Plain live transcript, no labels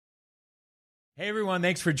Hey everyone,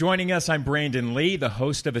 thanks for joining us. I'm Brandon Lee, the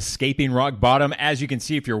host of Escaping Rock Bottom. As you can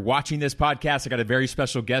see, if you're watching this podcast, I got a very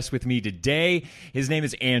special guest with me today. His name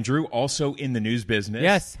is Andrew, also in the news business.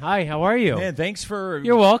 Yes. Hi, how are you? Man, thanks for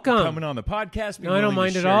You're welcome. coming on the podcast. No, I don't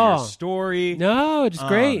mind to at share all. Your story. No, it's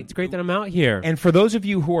great. It's great that I'm out here. And for those of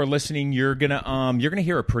you who are listening, you're gonna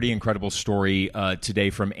hear a pretty incredible story today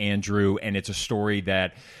from Andrew, and it's a story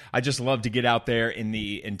that I just love to get out there in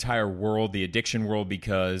the entire world, the addiction world,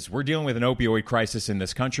 because we're dealing with an opioid crisis in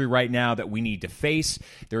this country right now that we need to face.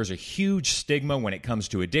 There's a huge stigma when it comes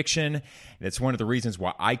to addiction. And it's one of the reasons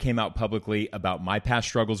why I came out publicly about my past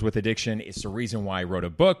struggles with addiction. It's the reason why I wrote a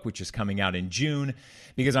book, which is coming out in June,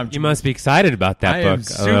 because You must be excited about that book. I am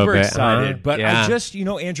super excited. But yeah. I just,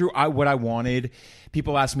 Andrew, what I wanted,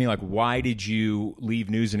 people ask me, like, why did you leave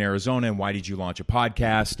news in Arizona and why did you launch a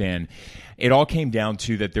podcast? And it all came down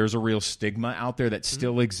to that there's a real stigma out there that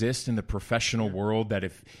still exists in the professional world that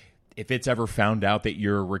if it's ever found out that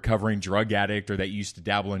you're a recovering drug addict or that you used to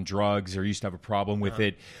dabble in drugs or used to have a problem with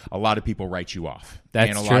it, a lot of people write you off. That's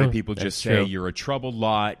and a true. lot of people just say true. you're a troubled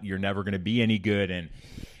lot, you're never going to be any good, and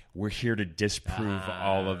we're here to disprove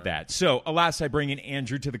all of that. So, alas, I bring in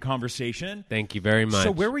Andrew to the conversation. Thank you very much.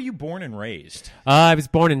 So where were you born and raised? I was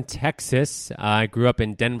born in Texas. I grew up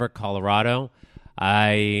in Denver, Colorado.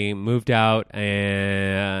 I moved out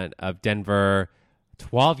of Denver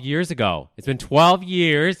 12 years ago. It's been 12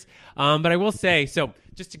 years. But I will say, so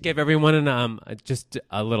just to give everyone just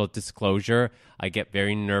a little disclosure, I get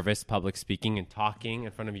very nervous public speaking and talking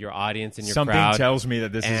in front of your audience and your Something crowd. tells me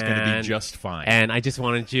that this is going to be just fine. And I just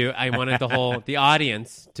wanted the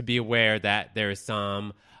audience to be aware that there is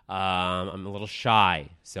some, I'm a little shy,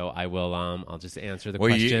 so I will, I'll just answer the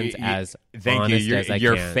questions as thank honest you. as I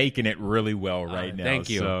You're can. faking it really well right now. Thank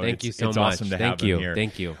you. So Thank you so it's much. Awesome to Thank have you. him here.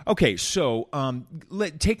 Thank you. Okay, so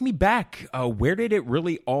take me back. Where did it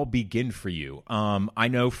really all begin for you? I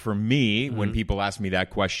know for me, when people ask me that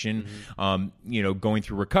question, going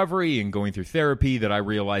through recovery and going through therapy, that I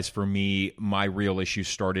realized for me, my real issue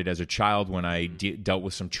started as a child when I dealt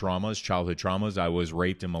with some childhood traumas. I was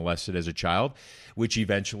raped and molested as a child, which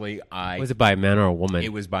eventually Was it by a man or a woman?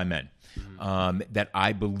 It was by men. That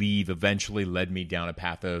I believe eventually led me down a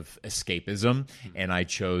path of escapism, and I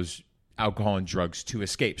chose alcohol and drugs to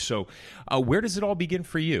escape. So where does it all begin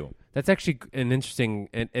for you? That's actually an interesting,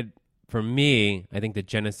 for me, I think the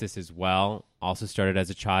genesis as well also started as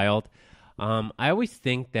a child. I always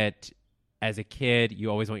think that as a kid,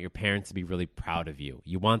 you always want your parents to be really proud of you.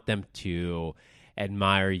 You want them to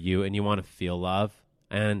admire you, and you want to feel love.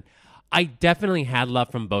 And I definitely had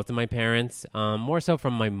love from both of my parents, more so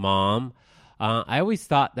from my mom. I always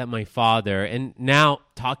thought that my father, and now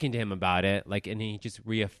talking to him about it, and he just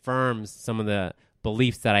reaffirms some of the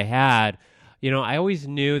beliefs that I had, I always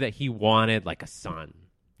knew that he wanted like a son,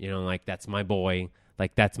 that's my boy,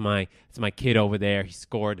 it's my kid over there. He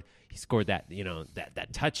scored that, that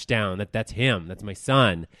touchdown, that's him, that's my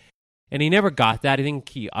son. And he never got that. I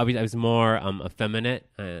think I was more effeminate,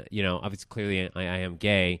 obviously clearly I am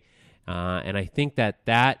gay. And I think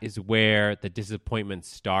that is where the disappointment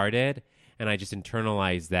started, and I just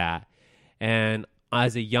internalized that. And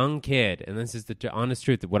as a young kid, and this is the honest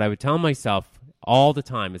truth, what I would tell myself all the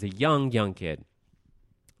time as a young kid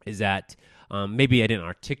is that maybe I didn't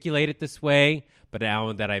articulate it this way, but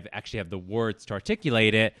now that I've actually have the words to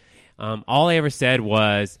articulate it, all I ever said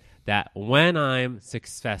was that when I'm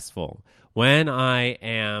successful, when I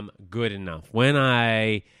am good enough, when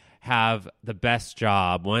I have the best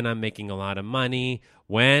job, when I'm making a lot of money,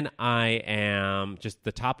 when I am just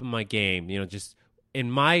the top of my game, just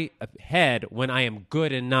in my head, when I am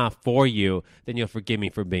good enough for you, then you'll forgive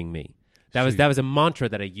me for being me. That was a mantra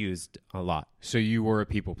that I used a lot. So you were a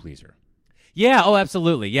people pleaser. Yeah, oh,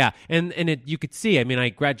 absolutely, yeah. And you could see, I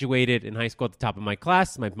graduated in high school at the top of my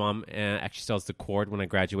class. My mom actually sells the cord when I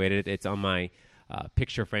graduated. It's on my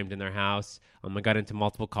picture framed in their house. I got into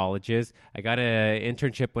multiple colleges. I got an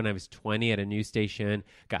internship when I was 20 at a news station.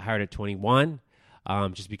 Got hired at 21.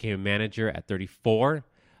 Just became a manager at 34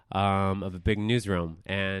 of a big newsroom.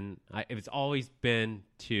 And it's always been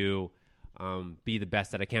to be the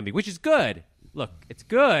best that I can be, which is good. Look, it's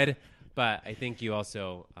good, but I think you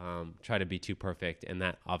also try to be too perfect, and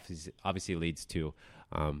that obviously leads to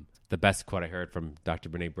the best quote I heard from Dr.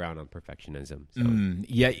 Brené Brown on perfectionism. So.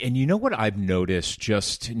 Yeah, and you know what I've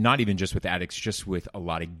noticed, not even just with addicts, just with a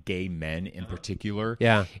lot of gay men in particular,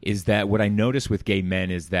 is that what I notice with gay men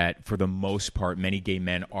is that for the most part, many gay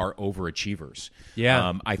men are overachievers.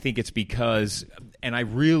 Yeah. I think it's because, and I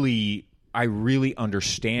really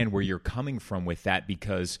understand where you're coming from with that,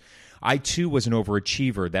 because I too was an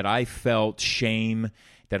overachiever, that I felt shame,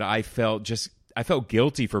 that I felt just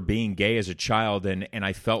guilty for being gay as a child, and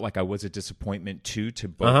I felt like I was a disappointment too to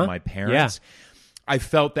both my parents. I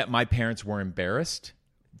felt that my parents were embarrassed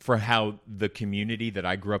for how the community that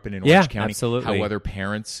I grew up in Orange County, absolutely. how other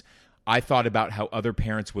parents. I thought about how other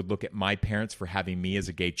parents would look at my parents for having me as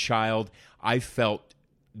a gay child. I felt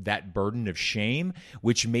that burden of shame,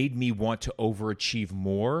 which made me want to overachieve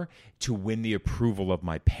more to win the approval of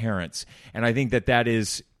my parents. And I think that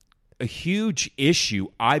is a huge issue.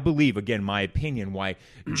 I believe, again, my opinion, why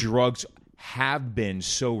drugs have been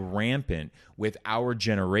so rampant with our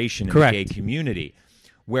generation in the gay community.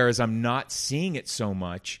 Whereas I'm not seeing it so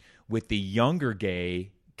much with the younger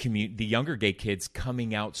gay kids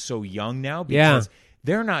coming out so young now, because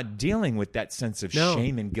they're not dealing with that sense of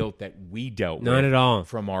shame and guilt that we dealt with at all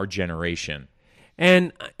from our generation.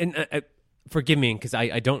 And forgive me, because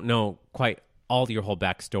I don't know quite all your whole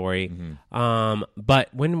backstory.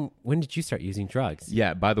 But when did you start using drugs?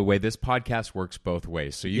 Yeah, by the way, this podcast works both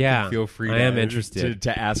ways, so you can feel free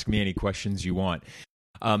to ask me any questions you want.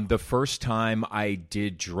 The first time I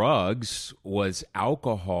did drugs was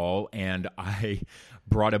alcohol, and I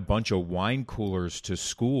brought a bunch of wine coolers to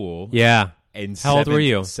school. Yeah. How old were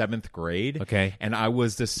you? Seventh grade. Okay. And I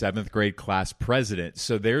was the seventh grade class president.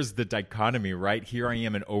 So there's the dichotomy, right? Here I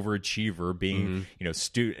am, an overachiever, being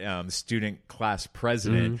student class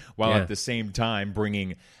president, while at the same time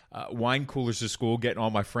bringing wine coolers to school, getting all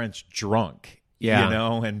my friends drunk.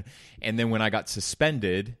 Yeah. And then when I got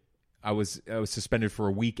suspended, I was suspended for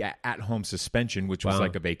a week at home suspension, which was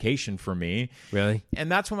like a vacation for me. Really?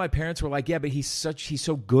 And that's when my parents were like, "Yeah, but he's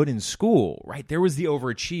so good in school, right?" There was the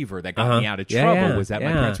overachiever that got me out of trouble. Was that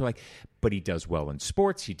my parents were like, "But he does well in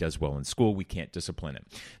sports. He does well in school. We can't discipline him."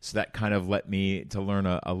 So that kind of let me to learn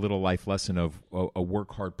a little life lesson of a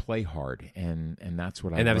work hard, play hard, and that's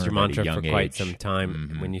what I learned. And that was your mantra for quite age. some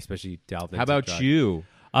time when you especially delved into How about drugs. you?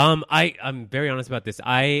 I'm very honest about this.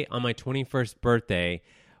 I, on my 21st birthday,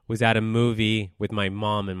 was at a movie with my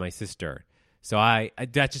mom and my sister. So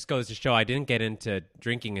that just goes to show I didn't get into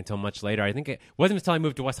drinking until much later. I think it wasn't until I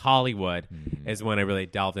moved to West Hollywood is when I really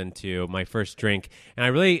delved into my first drink.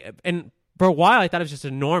 And for a while I thought it was just a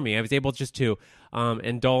normie. I was able just to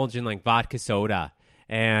indulge in like vodka soda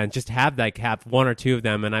and just have one or two of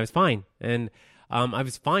them, and I was fine. And I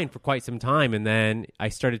was fine for quite some time, and then I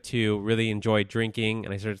started to really enjoy drinking,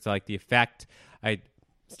 and I started to like the effect. I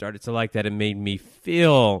started to like that it made me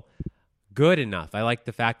feel good enough. I liked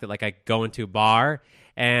the fact that like I go into a bar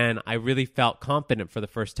and I really felt confident for the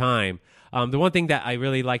first time. The one thing that I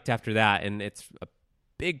really liked after that, and it's a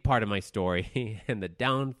big part of my story and the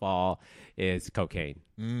downfall, is cocaine.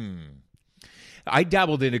 I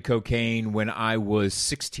dabbled into cocaine when I was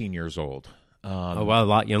 16 years old. A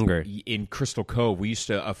lot younger. In Crystal Cove,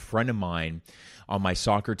 a friend of mine on my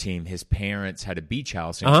soccer team, his parents had a beach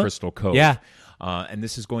house in Crystal Cove. Yeah. And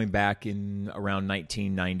this is going back in around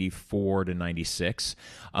 1994 to 96.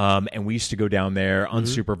 And we used to go down there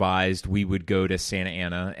unsupervised. We would go to Santa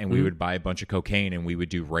Ana and we would buy a bunch of cocaine and we would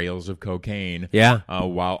do rails of cocaine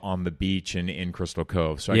while on the beach in Crystal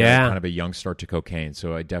Cove. So I got kind of a young start to cocaine.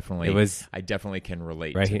 So I definitely can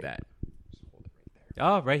relate to that.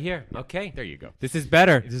 Oh, right here. Okay. There you go. This is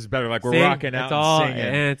better. This is better. Like we're rocking out and singing.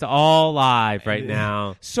 And it's all live right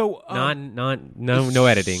now. So no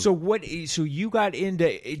editing. So you got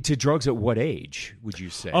into drugs at what age, would you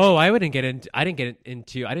say? Oh, I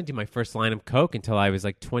didn't do my first line of coke until I was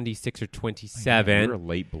like 26 or 27. You're a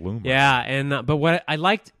late bloomer. Yeah, and but what I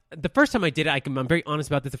liked the first time I did it, I'm very honest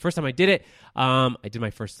about this. The first time I did it, I did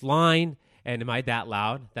my first line. And am I that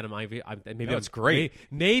loud? That maybe it's great.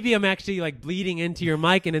 Maybe I'm actually like bleeding into your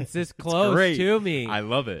mic, and it's this close to me. I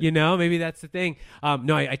love it. Maybe that's the thing.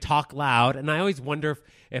 No, I talk loud, and I always wonder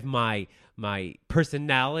if my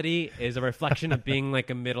personality is a reflection of being like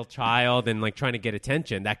a middle child and like trying to get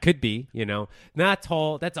attention. That could be, that's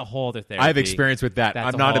a whole other therapy. I have experience with that.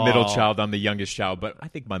 I'm not a middle child. I'm the youngest child, but I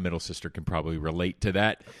think my middle sister can probably relate to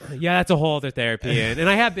that. Yeah, that's a whole other therapy, and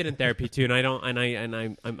I have been in therapy too,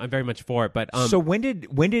 and I'm very much for it. But so when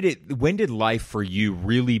did life for you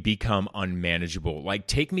really become unmanageable? Like,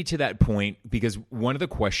 take me to that point, because one of the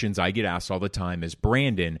questions I get asked all the time is,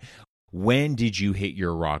 Brandon, when did you hit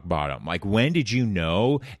your rock bottom? Like, when did you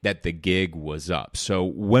know that the gig was up? So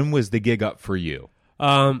when was the gig up for you?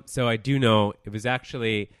 So I do know it was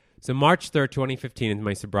actually March 3rd, 2015 is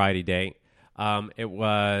my sobriety date. It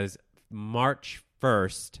was March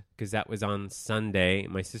 1st because that was on Sunday.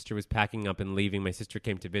 My sister was packing up and leaving. My sister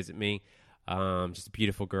came to visit me. Just a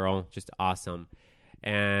beautiful girl, just awesome.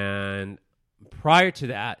 And prior to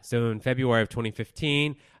that, so in February of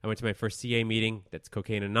 2015, I went to my first CA meeting. That's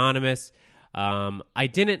Cocaine Anonymous. I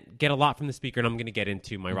didn't get a lot from the speaker, and I'm going to get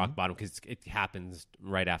into my rock bottom because it happens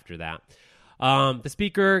right after that. The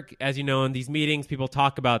speaker, as you know, in these meetings, people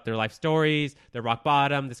talk about their life stories, their rock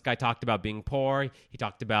bottom. This guy talked about being poor. He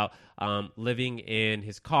talked about living in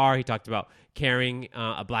his car. He talked about carrying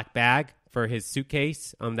a black bag for his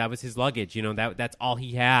suitcase. That was his luggage. That's all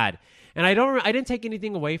he had. And I didn't take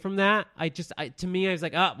anything away from that. To me, I was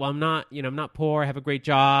like, oh, well, I'm not poor. I have a great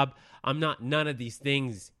job. I'm not none of these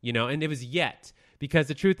things, and it was yet, because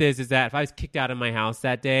the truth is that if I was kicked out of my house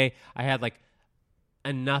that day, I had like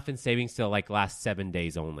enough in savings to like last 7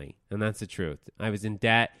 days only. And that's the truth. I was in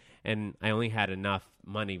debt and I only had enough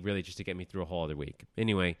money really just to get me through a whole other week.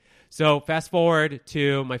 Anyway, so fast forward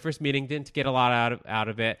to my first meeting, didn't get a lot out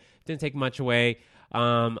of it. Didn't take much away.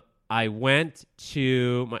 I went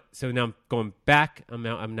to so now I'm going back. I'm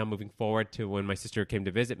now moving forward to when my sister came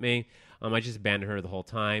to visit me. I just abandoned her the whole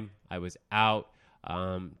time. I was out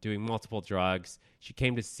doing multiple drugs. She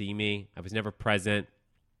came to see me. I was never present.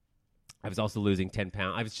 I was also losing 10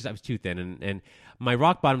 pounds. I was too thin. And my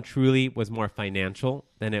rock bottom truly was more financial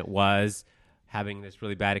than it was having this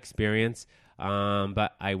really bad experience.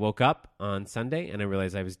 But I woke up on Sunday and I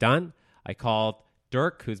realized I was done. I called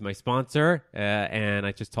Dirk, who's my sponsor, and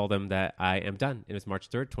I just told him that I am done. It was March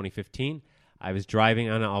 3rd, 2015. I was driving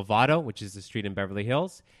on Alvado, which is the street in Beverly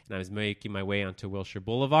Hills, and I was making my way onto Wilshire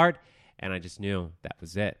Boulevard, and I just knew that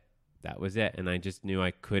was it. That was it, and I just knew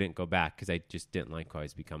I couldn't go back because I just didn't like who I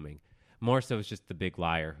was becoming. More so, it was just the big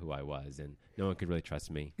liar who I was, and no one could really trust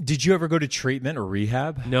me. Did you ever go to treatment or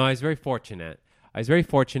rehab? No, I was very fortunate. I was very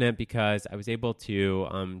fortunate because I was able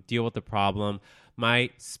to deal with the problem.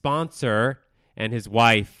 My sponsor and his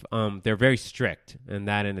wife, they're very strict, and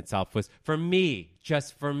that in itself was, for me,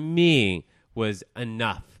 just for me, was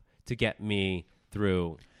enough to get me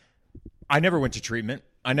through. I never went to treatment.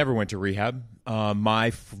 I never went to rehab.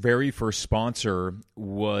 My very first sponsor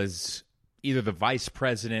was either the vice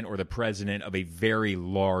president or the president of a very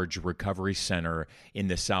large recovery center in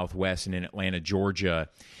the Southwest and in Atlanta, Georgia.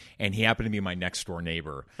 And he happened to be my next door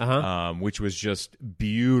neighbor, which was just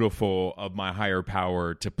beautiful of my higher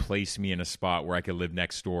power to place me in a spot where I could live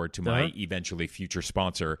next door to my eventually future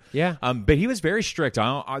sponsor. Yeah. But he was very strict.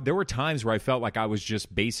 There were times where I felt like I was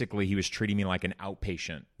just basically, he was treating me like an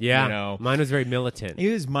outpatient. Yeah. Mine was very militant.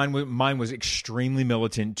 Mine was extremely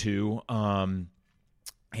militant too.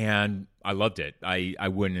 And I loved it. I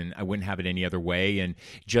wouldn't have it any other way. And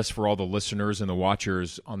just for all the listeners and the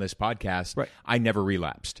watchers on this podcast, right, I never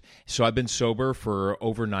relapsed. So I've been sober for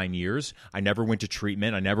over 9 years. I never went to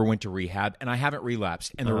treatment. I never went to rehab, and I haven't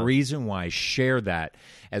relapsed. And the reason why I share that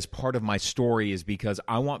as part of my story is because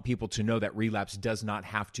I want people to know that relapse does not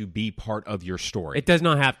have to be part of your story. It does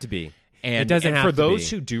not have to be. And, it doesn't have for to those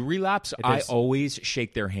be. who do relapse, I always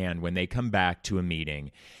shake their hand when they come back to a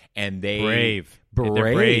meeting. And they're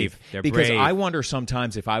brave. Because I wonder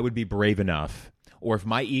sometimes if I would be brave enough, or if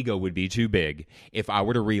my ego would be too big, if I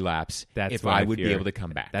were to relapse, if I would be able to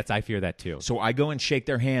come back. I fear that too. So I go and shake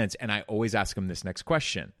their hands, and I always ask them this next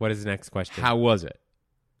question. What is the next question? How was it?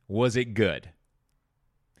 Was it good?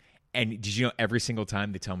 And did you know every single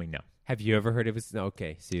time they tell me no? Have you ever heard it was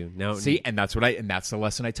okay? And that's that's the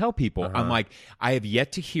lesson I tell people. I'm like, I have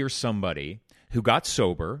yet to hear somebody who got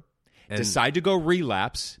sober, decide to go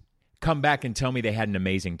relapse, come back and tell me they had an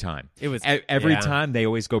amazing time. It was every time they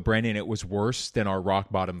always go, Brendan, it was worse than our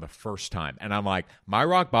rock bottom the first time. And I'm like, my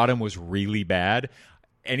rock bottom was really bad.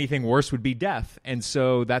 Anything worse would be death. And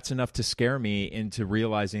so that's enough to scare me into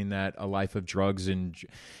realizing that a life of drugs and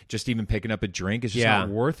just even picking up a drink is just not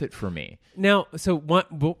worth it for me. Now, so one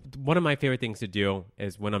of my favorite things to do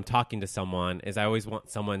is when I'm talking to someone is I always want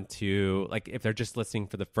someone to, like, if they're just listening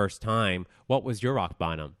for the first time, what was your rock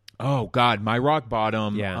bottom? Oh, God, my rock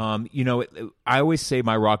bottom, I always say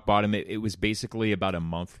my rock bottom, it was basically about a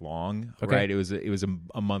month long, right? It was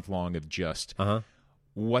a month long of just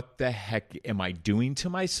what the heck am I doing to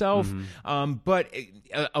myself? But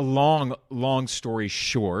a long story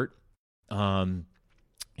short, it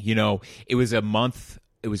was a month.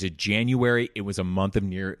 It was a January. It was a month of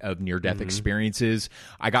near-death experiences.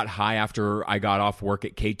 I got high after I got off work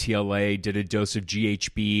at KTLA, did a dose of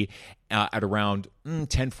GHB at around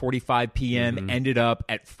 10:45 p.m., ended up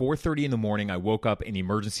at 4:30 in the morning. I woke up in the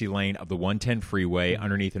emergency lane of the 110 freeway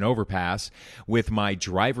underneath an overpass with my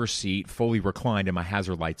driver's seat fully reclined and my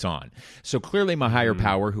hazard lights on. So clearly my higher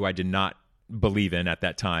power, who I did not believe in at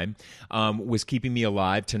that time, was keeping me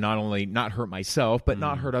alive to not only not hurt myself, but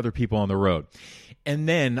not hurt other people on the road. And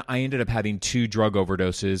then I ended up having 2 drug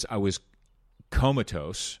overdoses. I was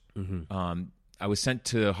comatose. I was sent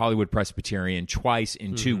to Hollywood Presbyterian twice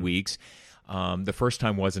in 2 weeks. The first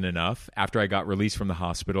time wasn't enough. After I got released from the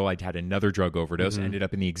hospital, I'd had another drug overdose, ended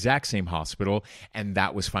up in the exact same hospital, and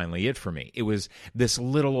that was finally it for me. It was this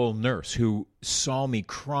little old nurse who saw me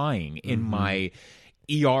crying in my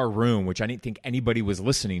ER room, which I didn't think anybody was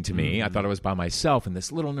listening to me. I thought I was by myself, and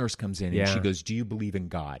this little nurse comes in and she goes, "Do you believe in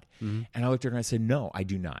God?" And I looked at her and I said, "No, I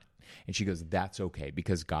do not." And she goes, "That's okay,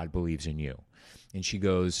 because God believes in you." And she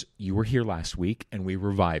goes, "You were here last week and we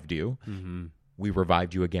revived you. We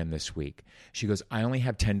revived you again this week." She goes, "I only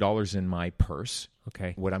have $10 in my purse.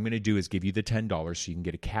 Okay. What I'm going to do is give you the $10 so you can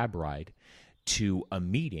get a cab ride to a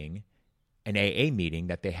meeting, an AA meeting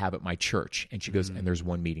that they have at my church." And she goes, "And there's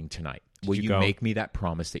one meeting tonight. Will you make me that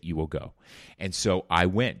promise that you will go?" And so I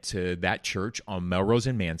went to that church on Melrose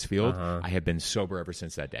and Mansfield. I have been sober ever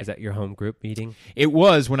since that day. Is that your home group meeting? It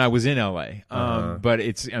was when I was in LA. But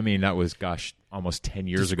that was, almost 10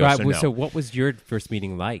 years ago. So what was your first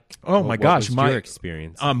meeting like? Oh my gosh, what was your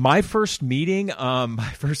experience? My first meeting,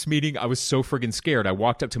 I was so friggin' scared. I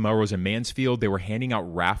walked up to Melrose and Mansfield. They were handing out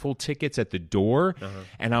raffle tickets at the door,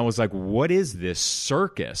 and I was like, "What is this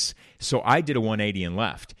circus?" So I did a 180 and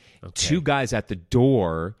left. Okay. Two guys at the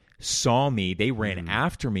door saw me. They ran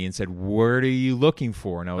after me and said, "What are you looking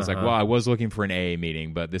for?" And I was like, "Well, I was looking for an AA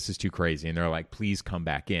meeting, but this is too crazy." And they're like, "Please come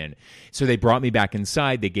back in." So they brought me back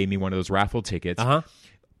inside. They gave me one of those raffle tickets.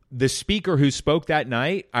 The speaker who spoke that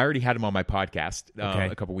night, I already had him on my podcast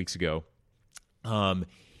a couple weeks ago.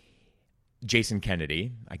 Jason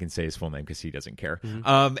Kennedy. I can say his full name because he doesn't care.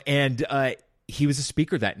 He was a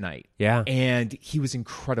speaker that night. Yeah. And he was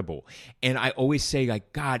incredible. And I always say,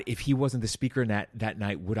 like, God, if he wasn't the speaker that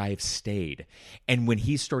night, would I have stayed? And when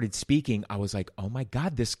he started speaking, I was like, oh my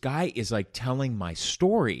God, this guy is like telling my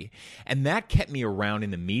story. And that kept me around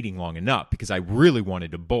in the meeting long enough because I really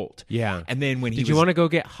wanted to bolt. Yeah. And then when did you want to go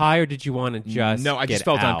get high, or did you want to just No, I just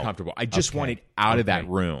felt out? uncomfortable. I just wanted out of that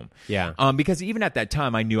room. Yeah. Because even at that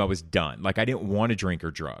time, I knew I was done. Like, I didn't want to drink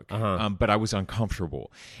or drug, but I was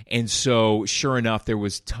uncomfortable. And so sure enough, there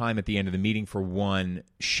was time at the end of the meeting for one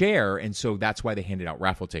share, and so that's why they handed out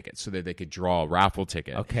raffle tickets so that they could draw a raffle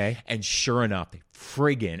ticket. Okay. And sure enough,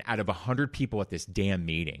 friggin' out of 100 people at this damn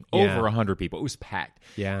meeting, over 100 people, it was packed.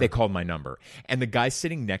 Yeah. They called my number. And the guy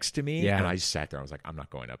sitting next to me, and I just sat there. I was like, I'm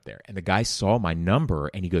not going up there. And the guy saw my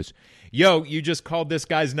number, and he goes, "Yo, you just called this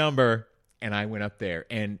guy's number." And I went up there,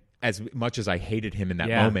 and as much as I hated him in that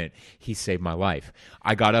moment, he saved my life.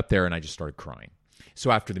 I got up there, and I just started crying. So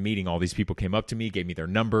after the meeting, all these people came up to me, gave me their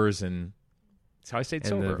numbers, and that's how I stayed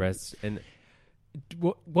sober. The rest, and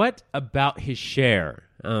what about his share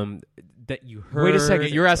that you heard? Wait a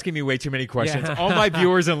second. You're asking me way too many questions. All my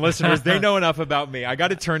viewers and listeners, they know enough about me. I got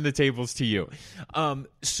to turn the tables to you.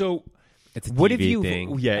 So it's a what TV have you?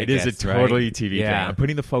 thing, Yeah, it is a totally TV thing. I'm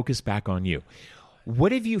putting the focus back on you.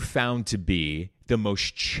 What have you found to be the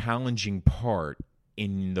most challenging part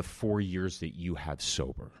in the 4 years that you have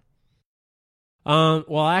sober?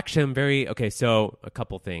 Well, actually, I'm very so a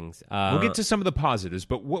couple things. We'll get to some of the positives,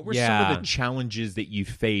 but what were some of the challenges that you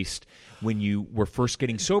faced when you were first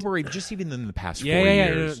getting sober, or just even in the past 4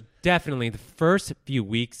 years? No, definitely. The first few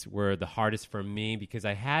weeks were the hardest for me because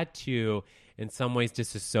I had to, in some ways,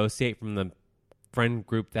 disassociate from the friend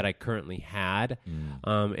group that I currently had.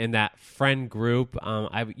 In that friend group,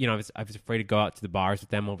 I was afraid to go out to the bars with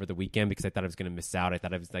them over the weekend because I thought I was going to miss out. I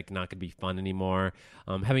thought I was like not going to be fun anymore.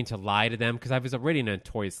 Having to lie to them because I was already a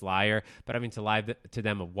notorious liar, but having to lie to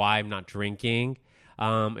them of why I'm not drinking.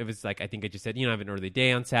 It was like, I think I just said, I have an early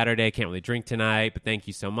day on Saturday. I can't really drink tonight, but thank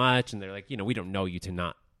you so much. And they're like, we don't know you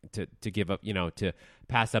to give up, to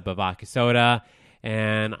pass up a vodka soda.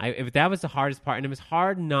 And that was the hardest part, and it was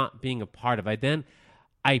hard not being a part of it. Then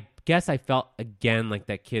I guess I felt again like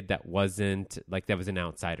that kid that was an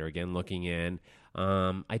outsider again looking in.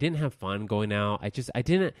 I didn't have fun going out. I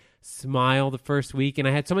didn't smile the first week, and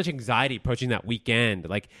I had so much anxiety approaching that weekend.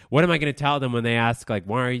 Like, what am I going to tell them when they ask, like,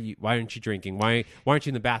 why aren't you drinking? Why aren't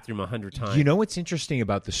you in the bathroom 100 times? You know what's interesting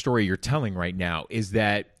about the story you're telling right now is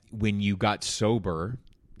that when you got sober,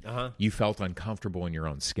 you felt uncomfortable in your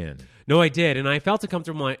own skin. No, I did, and I felt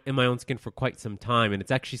uncomfortable in my own skin for quite some time, and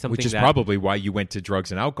it's actually something which is probably why you went to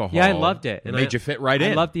drugs and alcohol. Yeah, I loved it. It made you fit right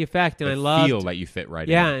in. I loved the effect, and I feel that you fit right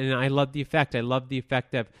in. Yeah, and I loved the effect. I loved the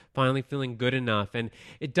effect of finally feeling good enough, and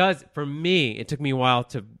it does for me. It took me a while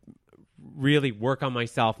to really work on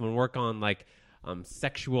myself and work on my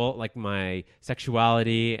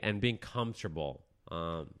sexuality and being comfortable.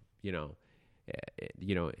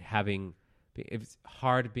 Having. It's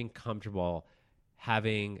hard being comfortable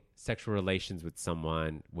having sexual relations with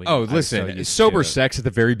someone. Listen, sober sex at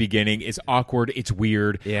the very beginning is awkward. It's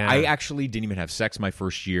weird. Yeah. I actually didn't even have sex my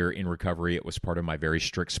first year in recovery. It was part of my very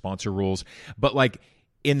strict sponsor rules. But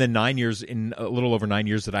in the 9 years, in a little over 9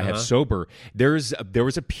 years that I have sober, there was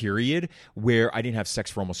a period where I didn't have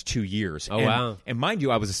sex for almost 2 years. Oh, wow. And mind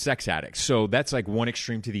you, I was a sex addict. So that's like one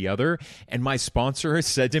extreme to the other. And my sponsor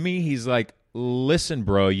said to me, he's like, listen,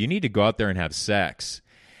 bro, you need to go out there and have sex.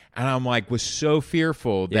 And I'm like, was so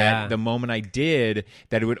fearful that the moment I did,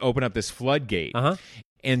 that it would open up this floodgate.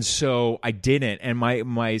 And so I didn't. And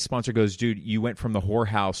my sponsor goes, dude, you went from the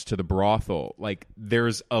whorehouse to the brothel. Like,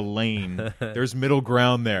 there's a lane. There's middle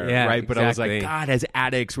ground there, right? But I was like, God, as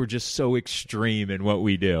addicts, we're just so extreme in what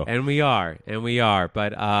we do. And we are.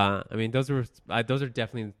 But, I mean, those are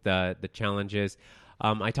definitely the challenges.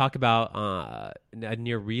 I talk about a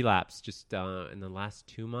near relapse just in the last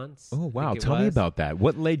 2 months. Oh, wow. Tell me about that.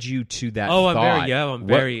 What led you to that thought?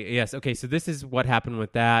 Yes. Okay, so this is what happened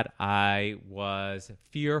with that. I was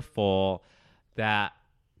fearful that,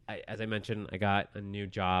 as I mentioned, I got a new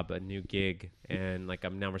job, a new gig, and like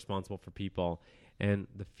I'm now responsible for people. And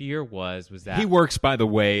the fear was that... He works, by the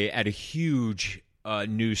way, at a huge...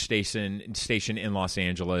 news station in Los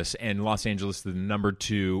Angeles, and Los Angeles is the number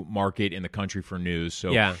 2 market in the country for news.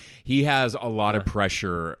 So he has a lot of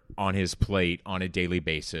pressure on his plate on a daily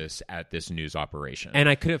basis at this news operation. And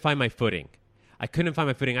I couldn't find my footing. I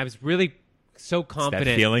was really so confident.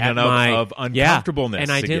 It's that feeling of uncomfortableness.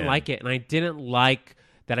 And I didn't like it. And I didn't like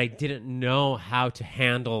that I didn't know how to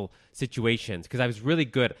handle situations because I was really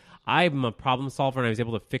good. I'm a problem solver, and I was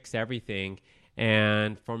able to fix everything.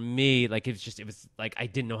 And for me, like, it was like I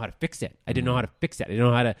didn't know how to fix it. I didn't know how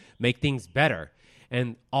to make things better.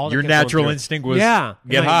 And all your natural instinct was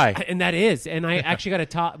get high. And that is. And I actually got to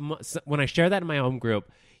talk when I share that in my home group.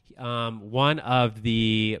 One of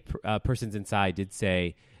the persons inside did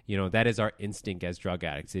say, you know, that is our instinct as drug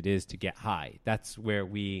addicts. It is to get high. That's where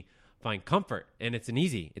we find comfort, and it's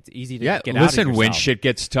easy to get out of yourself. Listen, when shit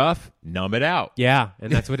gets tough, numb it out. Yeah,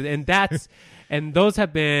 and that's what and those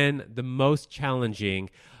have been the most challenging.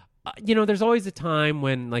 You know, there's always a time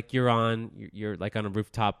when like you're like on a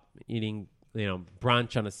rooftop eating, you know,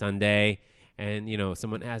 brunch on a Sunday, and you know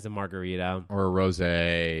someone has a margarita or a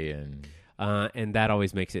rosé, and that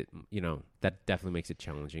always makes it, you know, that definitely makes it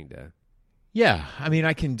challenging to. Yeah, I mean,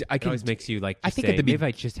 I can. It always makes you like. I think maybe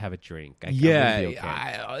I just have a drink. You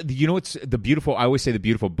know, it's the beautiful. I always say the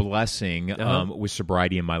beautiful blessing with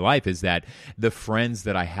sobriety in my life is that the friends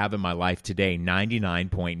that I have in my life today,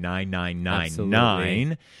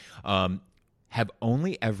 99.9999, have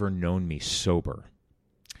only ever known me sober.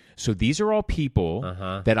 So these are all people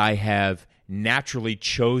that I have naturally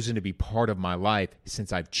chosen to be part of my life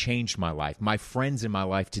since I've changed my life. My friends in my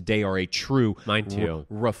life today are a true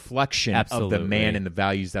reflection of the man and the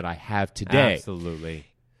values that I have today. Absolutely.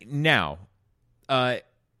 Now,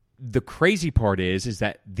 the crazy part is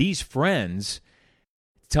that these friends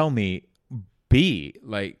tell me, B,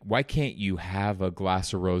 like, why can't you have a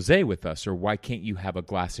glass of rosé with us? Or why can't you have a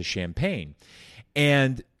glass of champagne?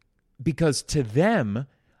 And because to them,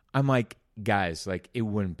 I'm like, guys, like, it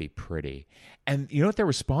wouldn't be pretty. And you know what their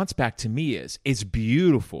response back to me is? It's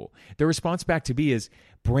beautiful. Their response back to me is,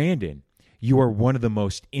 Brandon, you are one of the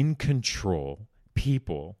most in control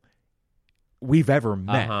people we've ever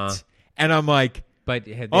met. And I'm like, but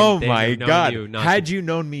oh my God, had you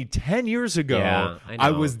known me 10 years ago,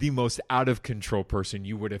 I was the most out of control person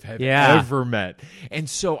you would have ever met. And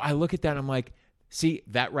so I look at that and I'm like, see,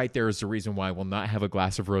 that right there is the reason why I will not have a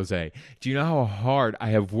glass of rosé. Do you know how hard I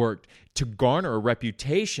have worked to garner a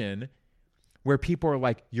reputation where people are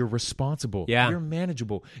like, you're responsible, you're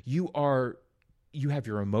manageable, you have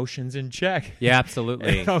your emotions in check. Yeah,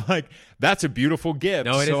 absolutely. And I'm like, that's a beautiful gift.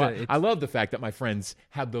 No, I love the fact that my friends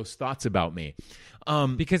have those thoughts about me.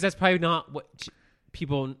 Because that's probably not what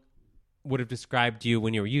people would have described you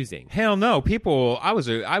when you were using. Hell no. I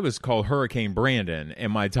was called Hurricane Brandon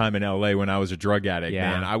in my time in LA when I was a drug addict,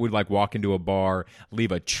 man. I would like walk into a bar,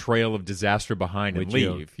 leave a trail of disaster behind and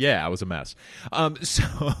leave. Yeah, I was a mess.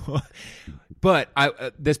 But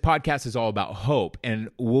this podcast is all about hope.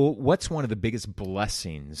 And what's one of the biggest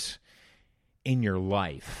blessings in your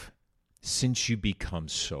life since you become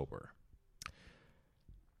sober?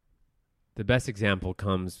 The best example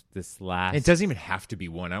comes this last. It doesn't even have to be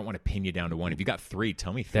one. I don't want to pin you down to one. If you got three,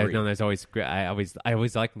 tell me three. There's always. I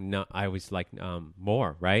always like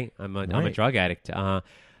more. Right. I'm a drug addict.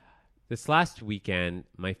 This last weekend,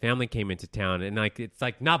 my family came into town, and it's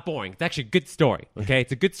like not boring. It's actually a good story. Okay,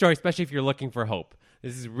 it's a good story, especially if you're looking for hope.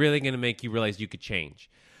 This is really going to make you realize you could change.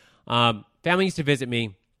 Family used to visit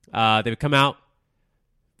me. They would come out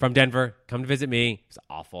from Denver, come to visit me. It was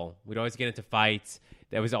awful. We'd always get into fights.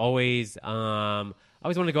 There was always, I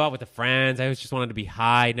always wanted to go out with the friends. I always just wanted to be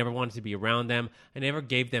high. I never wanted to be around them. I never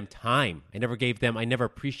gave them time. I never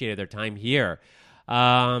appreciated their time here.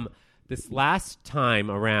 This last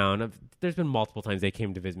time around, there's been multiple times they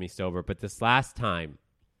came to visit me sober, but this last time,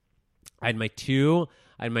 I had my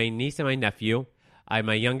niece and my nephew, I had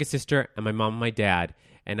my youngest sister, and my mom and my dad.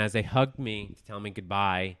 And as they hugged me to tell me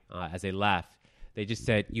goodbye as they left, they just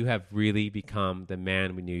said, "You have really become the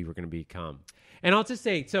man we knew you were going to become." And I'll just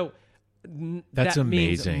say, so that's that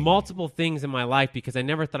amazing. Means multiple things in my life, because I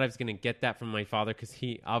never thought I was going to get that from my father, because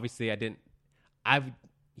he didn't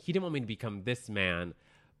want me to become this man,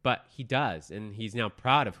 but he does, and he's now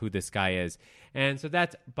proud of who this guy is. And so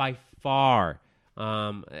that's by far,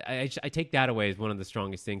 I take that away as one of the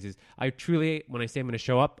strongest things. Is I truly, when I say I'm going to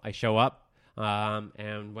show up, I show up.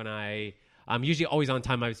 And when I'm usually always on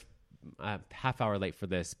time. I was a half hour late for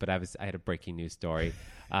this, but I had a breaking news story.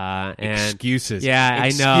 And excuses. Yeah, I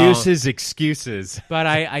know. Excuses. But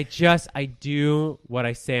I do what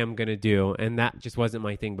I say I'm going to do, and that just wasn't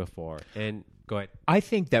my thing before. And go ahead. I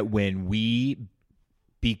think that when we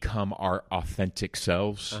become our authentic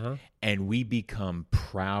selves and we become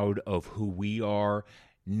proud of who we are,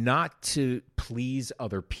 not to please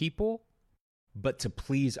other people, but to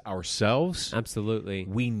please ourselves. Absolutely.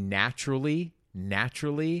 We naturally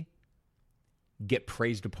get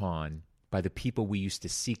praised upon by the people we used to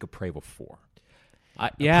seek approval for.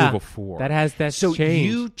 Yeah, that's so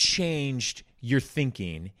changed. You changed your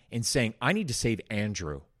thinking in saying, I need to save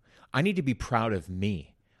Andrew. I need to be proud of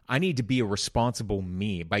me. I need to be a responsible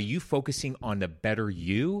me. By you focusing on the better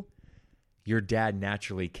you, your dad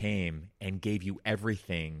naturally came and gave you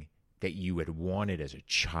everything that you had wanted as a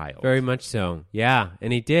child. Very much so. Yeah,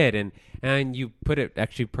 and he did. And you put it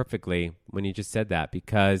actually perfectly when you just said that,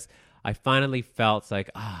 because I finally felt like,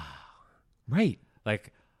 right.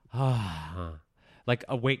 Like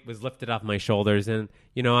a weight was lifted off my shoulders. And,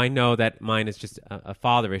 I know that mine is just a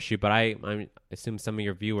father issue, but I assume some of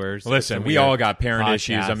your viewers... Listen, we all got parent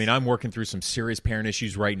issues. I mean, I'm working through some serious parent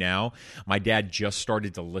issues right now. My dad just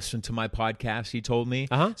started to listen to my podcast, he told me.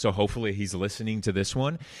 So hopefully he's listening to this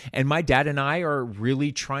one. And my dad and I are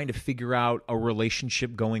really trying to figure out a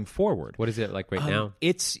relationship going forward. What is it like right now?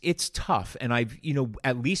 It's tough. And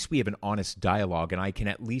at least we have an honest dialogue, and I can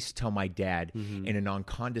at least tell my dad in a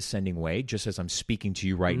non-condescending way, just as I'm speaking to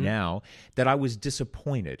you right now, that I was disappointed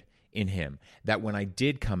in him, that when I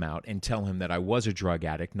did come out and tell him that I was a drug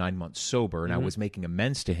addict, 9 months sober, and I was making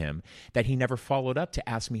amends to him, that he never followed up to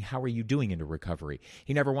ask me, how are you doing into recovery?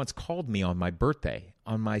 He never once called me on my birthday,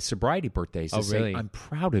 on my sobriety birthdays, to say, I'm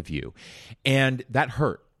proud of you. And that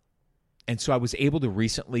hurt. And so I was able to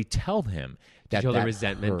recently tell him that Did you feel the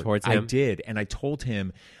resentment towards him? I did. And I told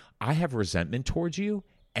him, I have resentment towards you,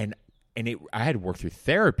 and I had to work through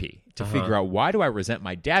therapy to figure out, why do I resent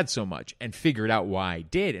my dad so much, and figured out why I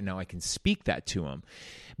did, and now I can speak that to him.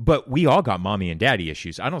 But we all got mommy and daddy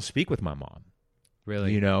issues. I don't speak with my mom.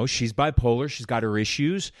 Really? She's bipolar. She's got her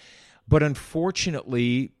issues. But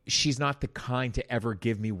unfortunately, she's not the kind to ever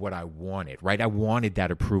give me what I wanted, right? I wanted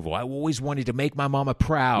that approval. I always wanted to make my mama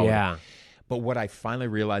proud. Yeah. But what I finally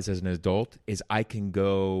realized as an adult is I can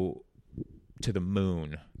go to the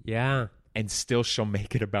moon. Yeah. And still she'll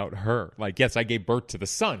make it about her. Like, yes, I gave birth to the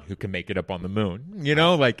son who can make it up on the moon.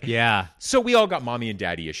 Yeah. So we all got mommy and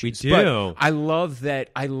daddy issues. We do. But I love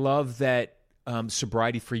that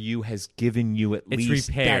sobriety for you has given you at least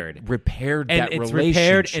repaired that it's relationship.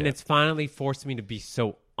 Repaired, and it's finally forced me to be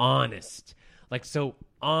so honest. Like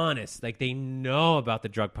they know about the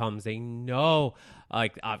drug problems. They know,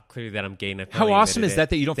 clearly that I'm gay. And how awesome is that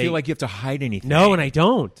you don't feel like you have to hide anything? No, and I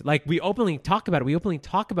don't. Like, we openly talk about it. We openly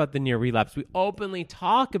talk about the near relapse. We openly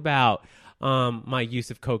talk about my use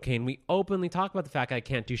of cocaine. We openly talk about the fact I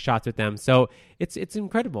can't do shots with them. So it's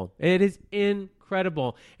incredible. It is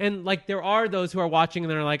incredible. And there are those who are watching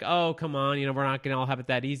and they're like, oh, come on, we're not going to all have it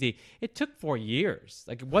that easy. It took 4 years.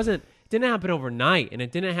 It didn't happen overnight, and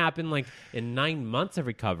it didn't happen in 9 months of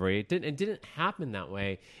recovery. It didn't happen that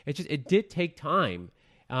way. It did take time.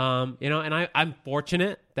 And I'm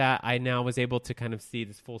fortunate that I now was able to kind of see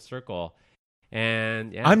this full circle.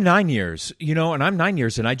 And yeah. I'm 9 years, and I'm 9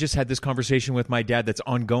 years, and I just had this conversation with my dad that's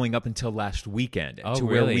ongoing up until last weekend,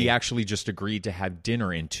 where we actually just agreed to have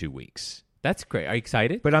dinner in 2 weeks. That's great. Are you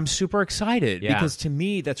excited? But I'm super excited because to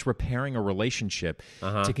me, that's repairing a relationship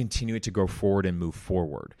to continue it to go forward and move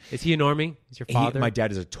forward. Is he a normie? Is your father? My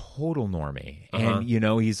dad is a total normie. And,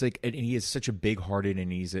 he's and he is such a big-hearted,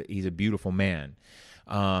 and he's a beautiful man.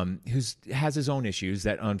 who's has his own issues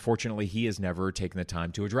that unfortunately he has never taken the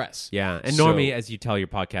time to address. Yeah, and So- normie, as you tell your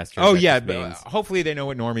podcasters. Oh that yeah, just means- hopefully they know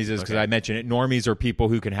what normies is because Okay. I mentioned it. Normies are people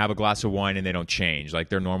who can have a glass of wine and they don't change. Like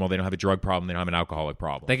they're normal. They don't have a drug problem. They don't have an alcoholic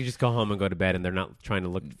problem. they could just go home and go to bed, and they're not trying to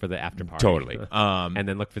look for the after party. Totally. And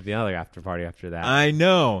then look for the other after party after that. I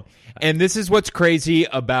know. And this is what's crazy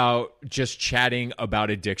about just chatting about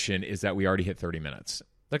addiction is that we already hit 30 minutes.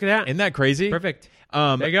 Look at that. Isn't that crazy? Perfect.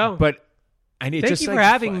 There you go. But I need Thank just you like, for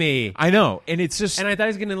having me. I know. And it's just And I thought I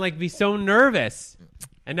was gonna be so nervous,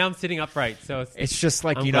 and now I'm sitting upright. So it's just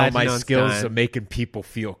like, I'm you glad know, to my know it's skills done. of making people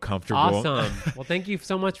feel comfortable. awesome. Well, thank you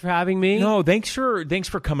so much for having me. No, thanks for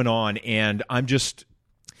coming on. And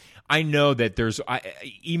I know that there's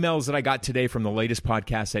emails that I got today from the latest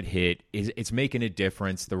podcast that hit. It's making a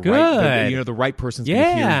difference. The right person's going to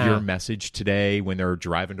Yeah. hear your message today when they're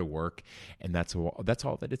driving to work, and that's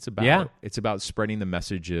all that it's about. Yeah. It's about spreading the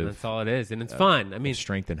message of That's all it is, and it's fun. I mean,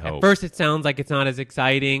 strength and hope. at first it sounds like it's not as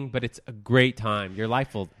exciting, but it's a great time. Your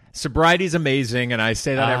life will. Sobriety is amazing, and I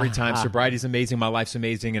say that every time. Sobriety is amazing. My life's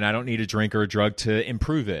amazing, and I don't need a drink or a drug to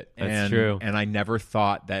improve it. That's true. And I never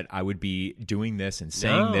thought that I would be doing this and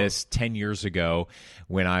saying this 10 years ago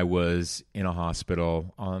when I was in a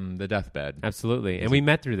hospital on the deathbed. Absolutely, and we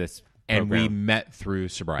met through this. And we program. met through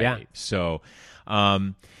sobriety. Yeah. So,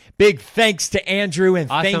 big thanks to Andrew,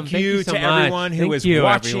 and Awesome. thank you so to much. everyone who Thank is you,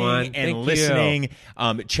 watching everyone. and Thank listening.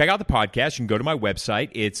 You. Check out the podcast. You can go to my website.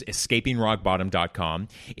 It's escapingrockbottom.com.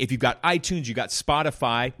 If you've got iTunes, you got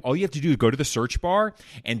Spotify, all you have to do is go to the search bar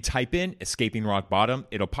and type in Escaping Rock Bottom.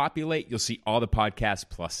 It'll populate. You'll see all the podcasts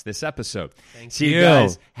plus this episode. See you you.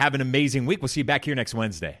 guys. Have an amazing week. We'll see you back here next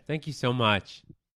Wednesday. Thank you so much.